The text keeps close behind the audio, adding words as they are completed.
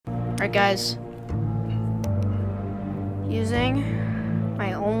Alright, guys. Using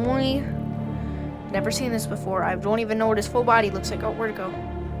my only... Never seen this before. I don't even know what his full body looks like. Oh, where'd it go?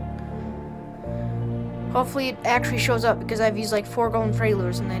 Hopefully it actually shows up because I've used like 4 golden freddy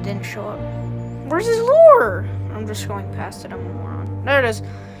lures and they didn't show up. Where's his lure? I'm just going past it. I'm a moron. There it is.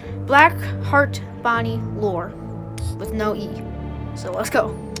 Blackheart Bonnie lure with no E. So let's go.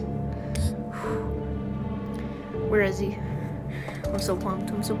 Where is he? I'm so pumped.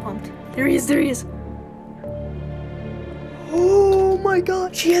 I'm so pumped. There he is. There he is. Oh my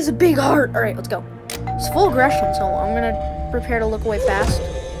god. She has a big heart. All right, let's go. It's full aggression, so I'm going to prepare to look away fast.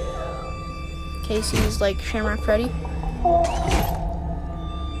 In case he's like Shamrock Freddy.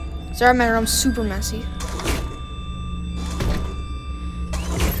 Sorry, my room's super messy.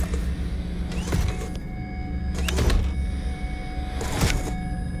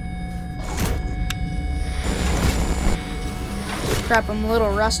 Crap, I'm a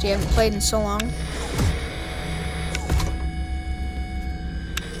little rusty. I haven't played in so long.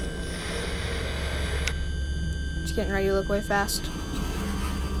 Just getting ready to look away fast.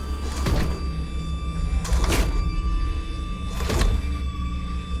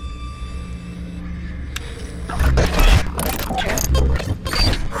 Okay.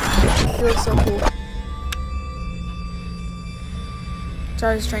 He looks so cool.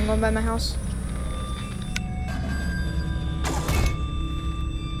 Sorry, there's a train going by my house.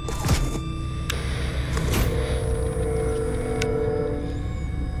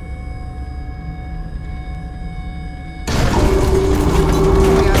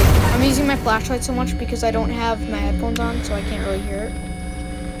 My flashlight so much because I don't have my headphones on, so I can't really hear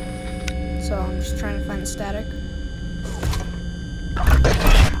it. So I'm just trying to find the static.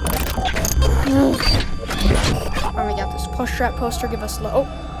 Oh, we got this push trap poster. Give us low.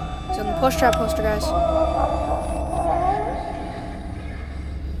 Oh, it's on the push trap poster, guys.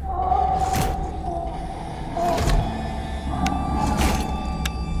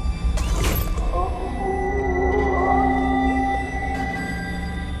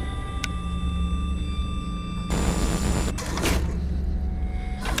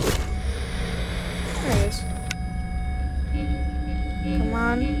 Come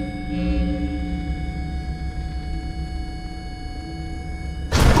on.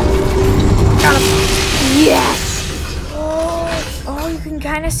 Got him. Yes! Oh, you can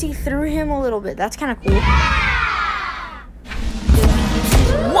kind of see through him a little bit. That's kind of cool.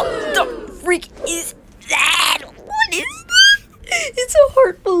 What the freak is that? What is that? It's a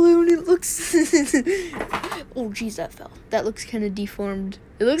heart balloon. It looks... Oh, geez, that fell. That looks kind of deformed.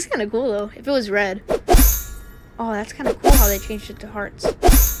 It looks kind of cool, though. If it was red. Oh, that's kind of cool how they changed it to hearts.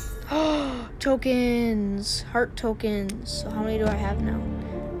 Oh, tokens. Heart tokens. So how many do I have now?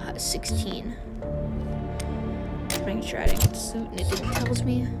 16. Just making sure I didn't get the suit and it didn't tells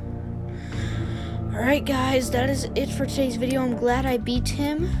me. Alright, guys. That is it for today's video. I'm glad I beat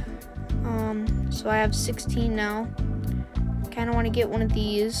him. So I have 16 now. Kind of want to get one of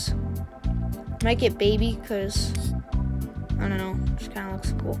these. Might get baby because... I don't know. Just kind of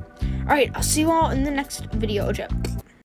looks cool. Alright, I'll see you all in the next video.